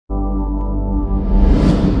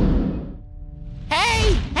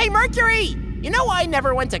Hey, Mercury! You know why I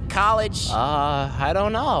never went to college? I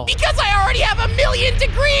don't know. Because I already have 1,000,000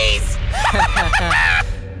 degrees!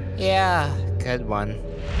 Yeah, good one.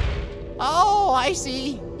 Oh, I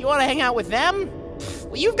see. You want to hang out with them?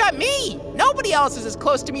 Well, you've got me. Nobody else is as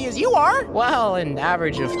close to me as you are. Well, an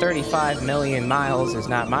average of 35 million miles is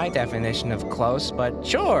not my definition of close, but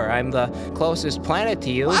sure, I'm the closest planet to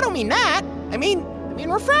you. Well, I don't mean that. I mean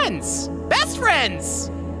we're friends. Best friends.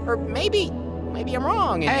 Or maybe I'm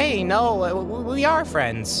wrong. Hey, no, we are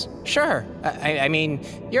friends. Sure. I mean,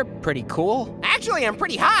 you're pretty cool. Actually, I'm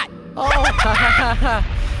pretty hot. Oh,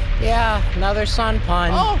 yeah, another sun pun.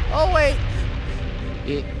 Oh, wait.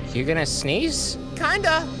 You gonna sneeze?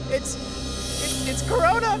 Kinda. It's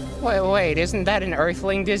corona. Wait, isn't that an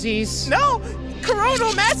Earthling disease? No,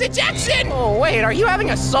 coronal mass ejection. Oh, wait, are you having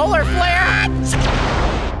a solar flare?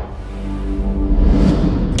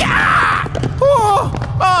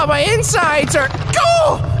 Oh, my insides are...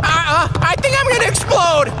 I think I'm gonna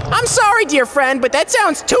explode! I'm sorry, dear friend, but that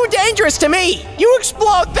sounds too dangerous to me! You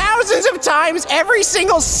explode thousands of times every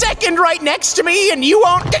single second right next to me, and you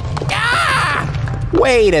won't...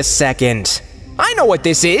 Wait a second. I know what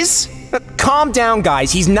this is. Calm down,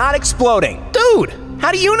 guys, he's not exploding. Dude,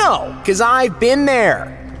 how do you know? 'Cause I've been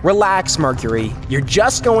there. Relax, Mercury. You're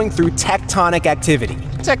just going through tectonic activity.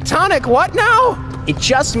 Tectonic what now? It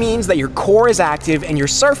just means that your core is active and your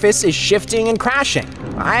surface is shifting and crashing.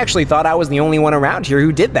 I actually thought I was the only one around here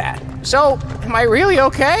who did that. So, am I really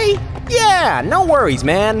okay? Yeah, no worries,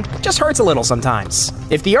 man. Just hurts a little sometimes.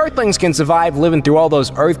 If the Earthlings can survive living through all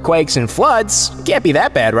those earthquakes and floods, can't be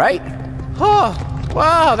that bad, right? Oh,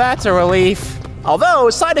 wow, that's a relief.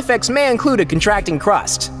 Although, side effects may include a contracting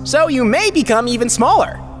crust, so you may become even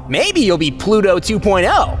smaller. Maybe you'll be Pluto 2.0.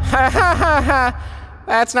 Ha ha ha ha.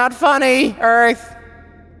 That's not funny, Earth.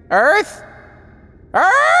 Earth?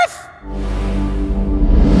 Earth?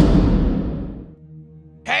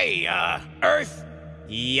 Hey, Earth?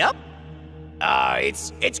 Yup.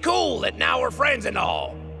 It's cool that now we're friends and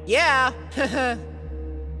all. Yeah.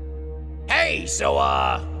 Hey, so,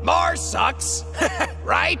 Mars sucks,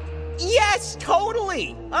 right? Yes,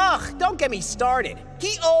 totally. Ugh, don't get me started.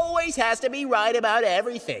 He always has to be right about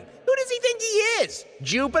everything. Who does he think he is?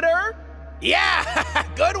 Jupiter? Yeah,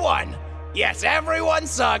 good one. Yes, everyone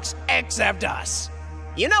sucks except us.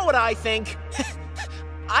 You know what I think?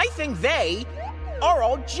 I think they are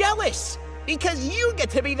all jealous because you get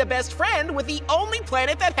to be the best friend with the only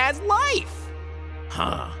planet that has life.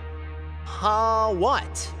 Huh.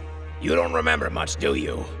 What? You don't remember much, do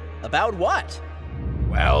you? About what?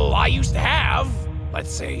 Well, I used to have,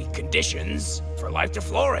 let's say, conditions for life to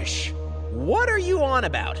flourish. What are you on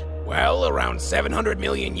about? Well, around 700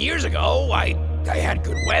 million years ago, I had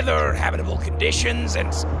good weather, habitable conditions,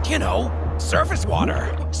 and, you know, surface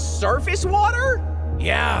water. Surface water?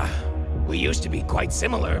 Yeah, we used to be quite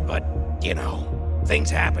similar, but, you know, things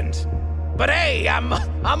happened. But hey, I'm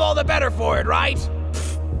all the better for it, right?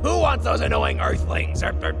 Who wants those annoying Earthlings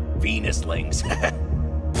or Venuslings?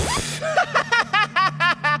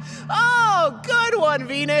 Oh, good one,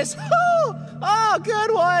 Venus. Oh,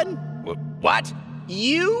 good one. What?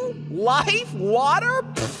 You? Life? Water?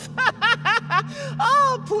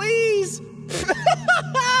 Oh, please.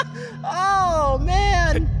 Oh,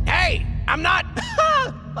 man. Hey, I'm not...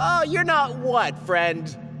 Oh, you're not what,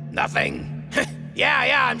 friend? Nothing.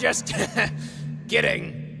 Yeah, I'm just...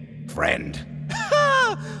 kidding, friend.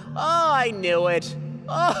 Oh, I knew it.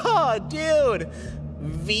 Oh, dude.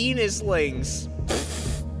 Venuslings.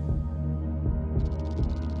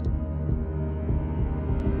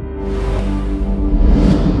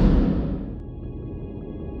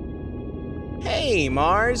 Hey,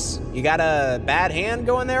 Mars. You got a bad hand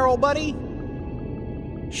going there, old buddy?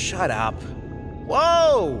 Shut up.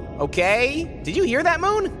 Whoa, okay. Did you hear that,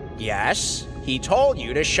 Moon? Yes, he told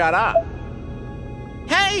you to shut up.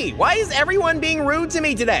 Hey, why is everyone being rude to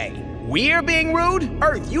me today? We're being rude?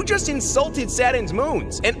 Earth, you just insulted Saturn's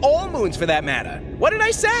moons, and all moons for that matter. What did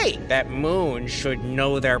I say? That moon should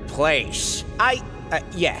know their place.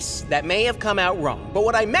 Yes, that may have come out wrong, but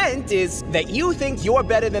what I meant is that you think you're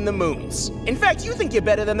better than the moons. In fact, you think you're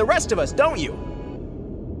better than the rest of us, don't you?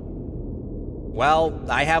 Well,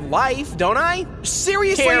 I have life, don't I?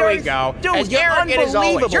 Seriously, Here we Earth? go. Dude, As you're arrogant as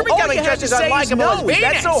always. unbelievable. You're becoming All you have just to as say is unlikable as no. Is that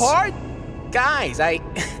Venus. so hard? Guys, I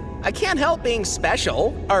can't help being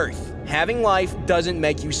special. Earth, having life doesn't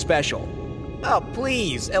make you special. Oh,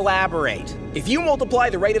 please, elaborate. If you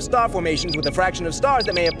multiply the rate of star formations with the fraction of stars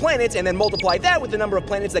that may have planets, and then multiply that with the number of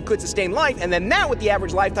planets that could sustain life, and then that with the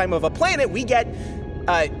average lifetime of a planet, we get,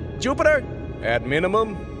 Jupiter? At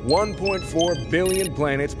minimum, 1.4 billion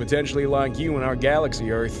planets potentially like you in our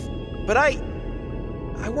galaxy, Earth. But I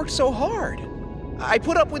I worked so hard. I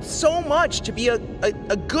put up with so much to be a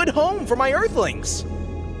good home for my Earthlings.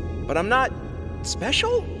 But I'm not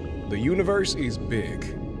special? The universe is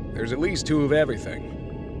big. There's at least 2 of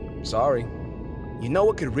everything. Sorry. You know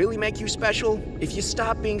what could really make you special? If you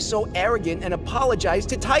stop being so arrogant and apologize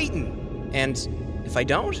to Titan. And if I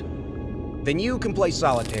don't, then you can play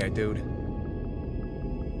solitaire, dude.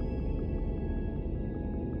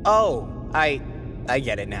 Oh, I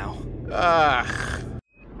get it now.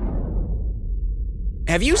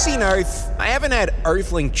 Have you seen Earth? I haven't had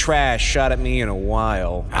Earthling trash shot at me in a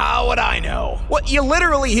while. How would I know? What, you're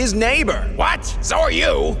literally his neighbor. What? So are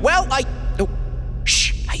you? Well, oh,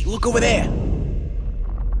 shh, hey, look over there.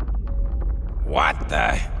 What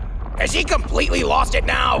the? Has he completely lost it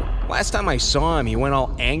now? Last time I saw him, he went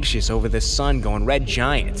all anxious over the sun going red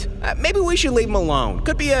giant. Maybe we should leave him alone.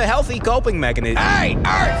 Could be a healthy coping mechanism. Hey,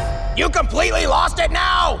 Earth! You completely lost it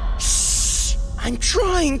now? Shh! I'm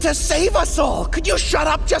trying to save us all. Could you shut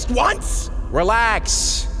up just once?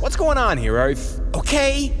 Relax. What's going on here, Earth?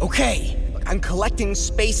 Okay. Look, I'm collecting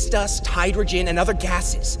space dust, hydrogen, and other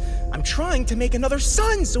gases. I'm trying to make another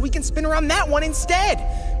sun so we can spin around that one instead.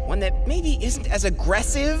 One that maybe isn't as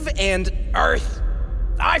aggressive and... Earth,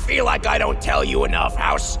 I feel like I don't tell you enough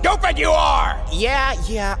how stupid you are!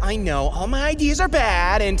 Yeah, I know. All my ideas are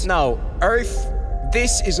bad and... No, Earth,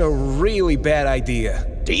 this is a really bad idea.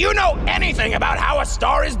 Do you know anything about how a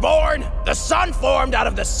star is born? The sun formed out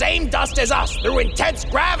of the same dust as us through intense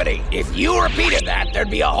gravity. If you repeated that,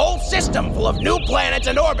 there'd be a whole system full of new planets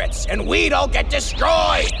and orbits, and we'd all get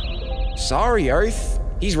destroyed. Sorry, Earth.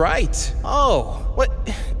 He's right. Oh, what?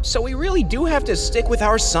 So we really do have to stick with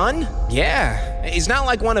our sun? Yeah. It's not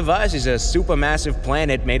like one of us is a supermassive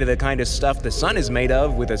planet made of the kind of stuff the sun is made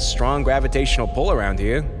of with a strong gravitational pull around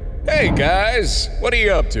here. Hey guys, what are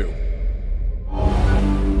you up to?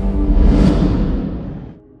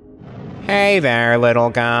 Hey there,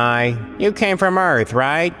 little guy. You came from Earth,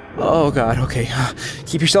 right? Oh God, okay.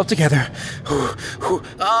 Keep yourself together.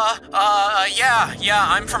 Yeah,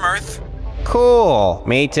 I'm from Earth. Cool.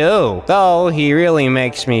 Me too. Though he really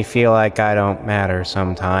makes me feel like I don't matter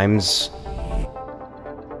sometimes.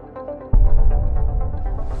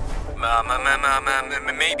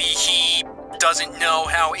 Maybe he doesn't know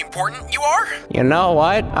how important you are? You know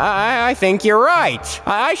what? I think you're right.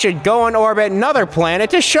 I should go and orbit another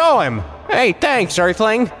planet to show him. Hey, thanks,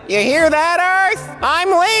 Earthling. You hear that, Earth? I'm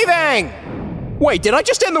leaving! Wait, did I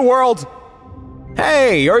just end the world?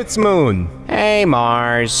 Hey, Earth's moon. Hey,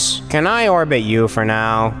 Mars. Can I orbit you for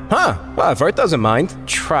now? Huh, well, if Earth doesn't mind.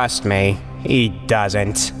 Trust me, he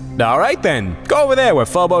doesn't. All right then, go over there where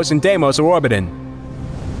Phobos and Deimos are orbiting.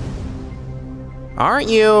 Aren't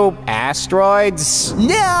you asteroids?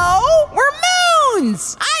 No, we're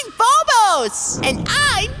moons! I'm Phobos! And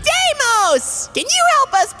I'm Deimos! Can you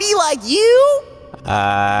help us be like you?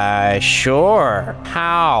 Sure.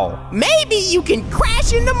 How? Maybe you can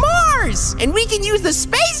crash into Mars, and we can use the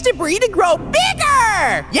space debris to grow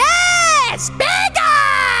bigger! Yes,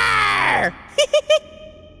 bigger!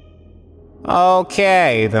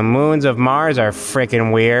 Okay, the moons of Mars are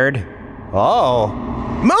frickin' weird. Oh.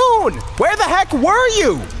 Moon! Where the heck were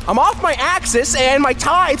you? I'm off my axis and my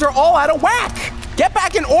tides are all out of whack! Get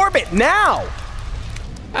back in orbit, now!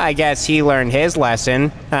 I guess he learned his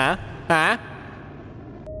lesson. Huh?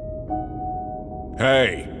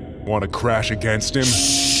 Hey, wanna crash against him?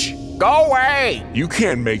 Shh! Go away! You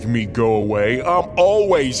can't make me go away. I'm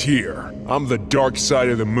always here. I'm the dark side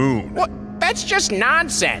of the moon. What? That's just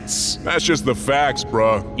nonsense. That's just the facts,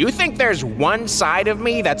 bruh. You think there's one side of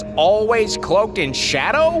me that's always cloaked in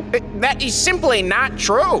shadow? That is simply not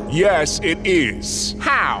true. Yes, it is.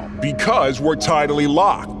 How? Because we're tidally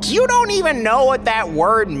locked. You don't even know what that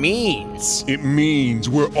word means. It means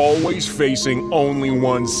we're always facing only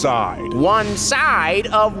one side. One side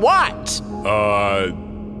of what?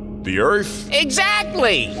 The Earth?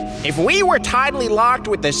 Exactly! If we were tidally locked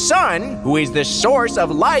with the sun, who is the source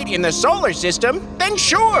of light in the solar system, then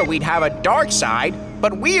sure, we'd have a dark side,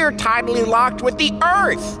 but we're tidally locked with the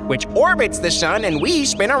Earth, which orbits the sun and we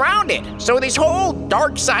spin around it. So this whole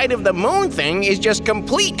dark side of the moon thing is just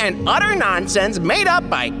complete and utter nonsense made up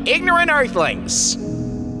by ignorant Earthlings.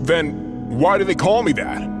 Then why do they call me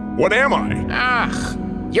that? What am I?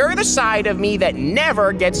 You're the side of me that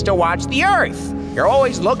never gets to watch the Earth. You're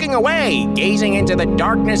always looking away, gazing into the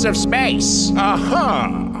darkness of space.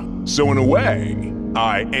 Aha! So in a way,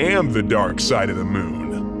 I am the dark side of the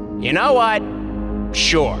moon. You know what?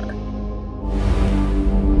 Sure.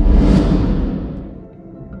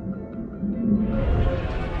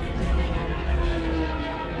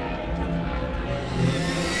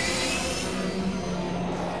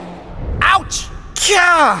 Ouch!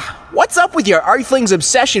 Gah! What's up with your Earthlings'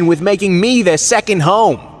 obsession with making me their second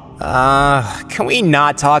home? Can we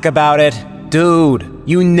not talk about it? Dude,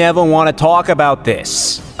 you never want to talk about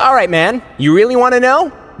this. Alright, man, you really want to know?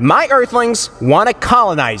 My Earthlings want to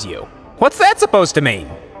colonize you. What's that supposed to mean?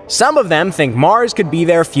 Some of them think Mars could be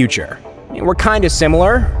their future. We're kind of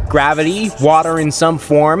similar. Gravity, water in some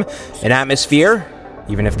form, an atmosphere,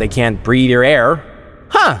 even if they can't breathe your air.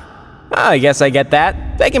 Huh. I guess I get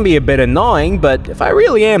that. They can be a bit annoying, but if I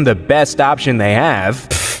really am the best option they have...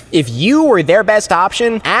 If you were their best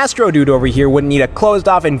option, Astro Dude over here wouldn't need a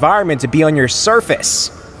closed-off environment to be on your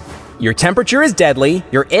surface. Your temperature is deadly,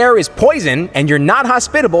 your air is poison, and you're not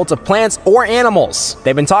hospitable to plants or animals.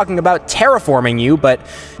 They've been talking about terraforming you, but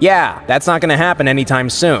yeah, that's not gonna happen anytime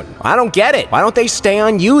soon. I don't get it. Why don't they stay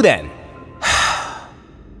on you then?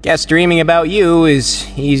 Guess dreaming about you is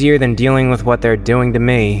easier than dealing with what they're doing to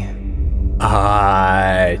me.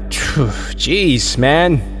 Jeez,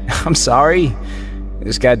 man. I'm sorry.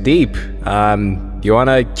 This got deep. You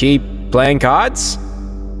wanna keep playing cards?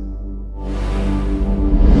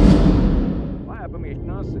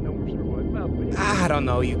 I don't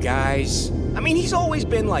know, you guys. I mean, he's always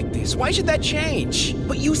been like this. Why should that change?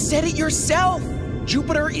 But you said it yourself.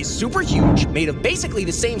 Jupiter is super huge, made of basically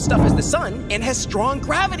the same stuff as the sun, and has strong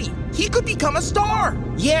gravity. He could become a star.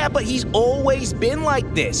 Yeah, but he's always been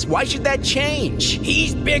like this. Why should that change?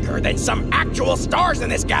 He's bigger than some actual stars in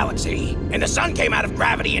this galaxy. And the sun came out of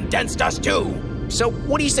gravity and dense dust too. So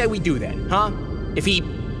what do you say we do then, huh? If he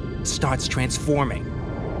starts transforming?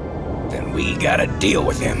 Then we gotta deal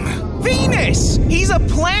with him. Venus! He's a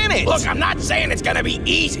planet! Look, I'm not saying it's gonna be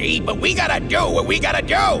easy, but we gotta do what we gotta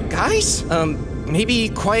do. Guys, maybe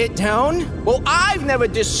quiet down? Well, I've never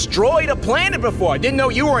destroyed a planet before. I didn't know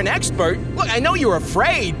you were an expert. Look, I know you're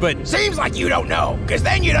afraid, but... Seems like you don't know, because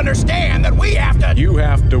then you'd understand that we have to... You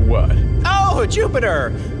have to what? Oh,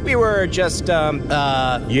 Jupiter! We were just,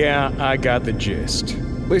 Yeah, I got the gist.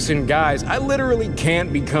 Listen, guys, I literally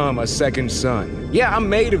can't become a second sun. Yeah, I'm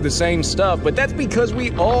made of the same stuff, but that's because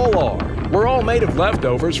we all are. We're all made of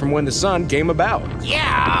leftovers from when the sun came about.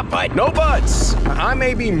 Yeah, but... No buts! I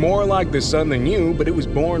may be more like the sun than you, but it was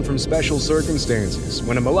born from special circumstances,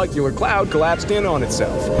 when a molecular cloud collapsed in on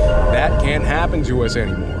itself. That can't happen to us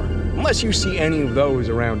anymore, unless you see any of those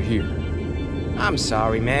around here. I'm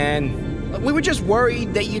sorry, man. We were just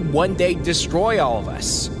worried that you'd one day destroy all of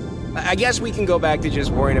us. I guess we can go back to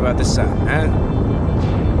just worrying about the sun, huh?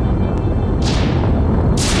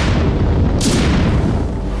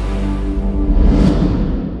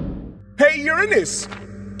 Hey, Uranus!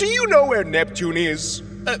 Do you know where Neptune is?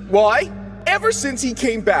 Why? Ever since he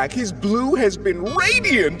came back, his blue has been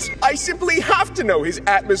radiant! I simply have to know his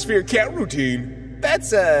atmosphere count routine.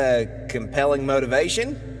 That's a compelling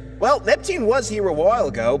motivation. Well, Neptune was here a while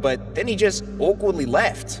ago, but then he just awkwardly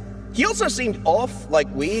left. He also seemed off, like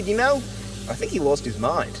weird, you know? I think he lost his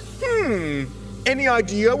mind. Any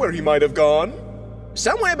idea where he might have gone?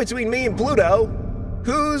 Somewhere between me and Pluto,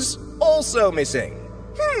 who's also missing.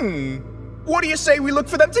 What do you say we look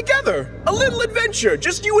for them together? A little adventure,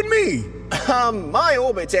 just you and me. My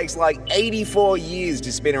orbit takes like 84 years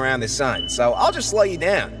to spin around the sun, so I'll just slow you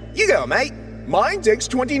down. You go, mate. Mine takes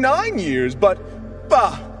 29 years, but...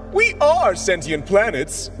 Bah, we are sentient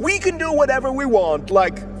planets. We can do whatever we want,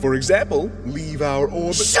 like, for example, leave our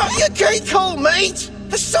orbit... Shut your gate hole, mate!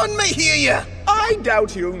 The sun may hear you! I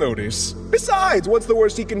doubt he'll notice. Besides, what's the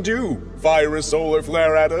worst he can do? Fire a solar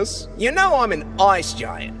flare at us? You know I'm an ice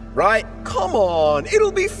giant, right? Come on,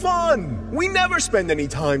 it'll be fun. We never spend any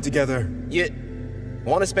time together. You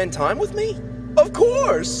want to spend time with me? Of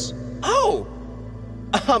course. Oh.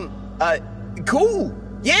 Cool.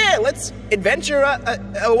 Yeah, let's adventure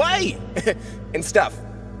away and stuff.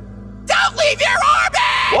 Don't leave your orbit!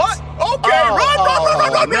 What? Okay,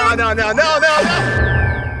 run! No.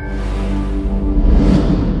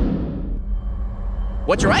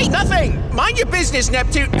 What's right? Nothing. Mind your business,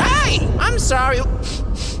 Neptune. Hey, I'm sorry. Ew!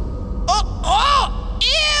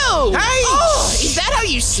 Hey! Oh, is that how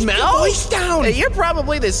you smell? Keep your voice down. You're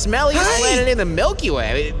probably the smelliest planet in the Milky Way.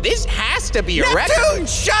 I mean, this has to be a record. Neptune,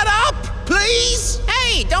 shut up, please!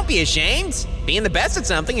 Hey, don't be ashamed. Being the best at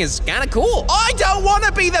something is kind of cool. I don't want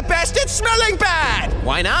to be the best at smelling bad!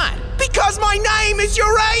 Why not? Because my name is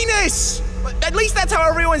Uranus! At least that's how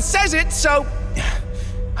everyone says it, so...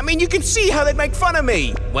 I mean, you can see how they'd make fun of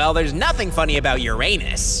me. Well, there's nothing funny about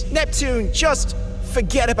Uranus. Neptune, just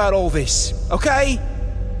forget about all this, okay?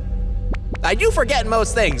 I do forget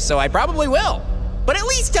most things, so I probably will. But at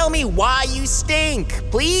least tell me why you stink,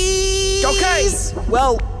 please. Okay,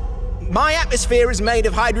 well, my atmosphere is made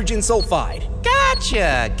of hydrogen sulfide.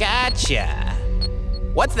 Gotcha.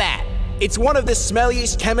 What's that? It's one of the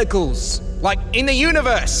smelliest chemicals, like, in the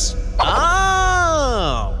universe.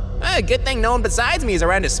 Oh! Good thing no one besides me is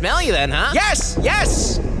around to smell you then, huh?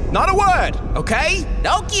 Yes! Not a word, okay?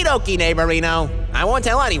 Okie dokie, neighborino. I won't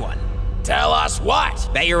tell anyone. Tell us what?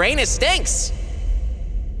 That Uranus stinks.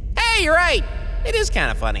 Hey, you're right. It is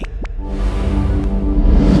kind of funny.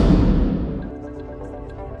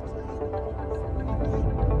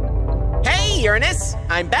 Hey, Uranus,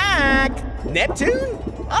 I'm back. Neptune?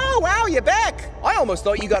 Oh, wow, you're back. I almost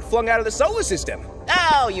thought you got flung out of the solar system.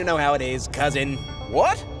 Oh, you know how it is, cousin.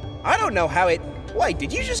 What? I don't know how it... Wait,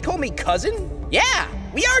 did you just call me cousin? Yeah,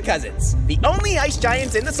 we are cousins. The only ice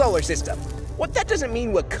giants in the solar system. What, that doesn't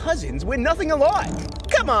mean we're cousins, we're nothing alike.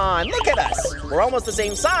 Come on, look at us. We're almost the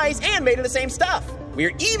same size and made of the same stuff.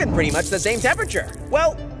 We're even pretty much the same temperature.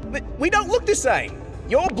 Well, but we don't look the same.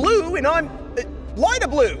 You're blue and I'm lighter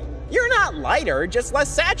blue. You're not lighter, just less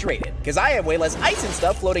saturated, because I have way less ice and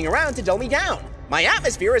stuff floating around to dull me down. My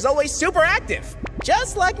atmosphere is always super active,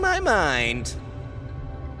 just like my mind.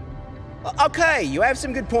 Okay, you have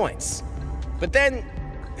some good points. But then,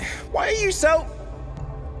 why are you so...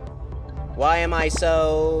 Why am I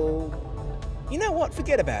so... You know what,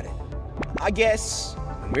 forget about it. I guess,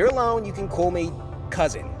 when we're alone, you can call me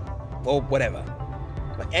cousin, or whatever.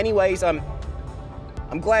 But anyways, I'm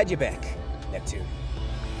glad you're back, Neptune.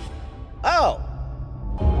 Oh,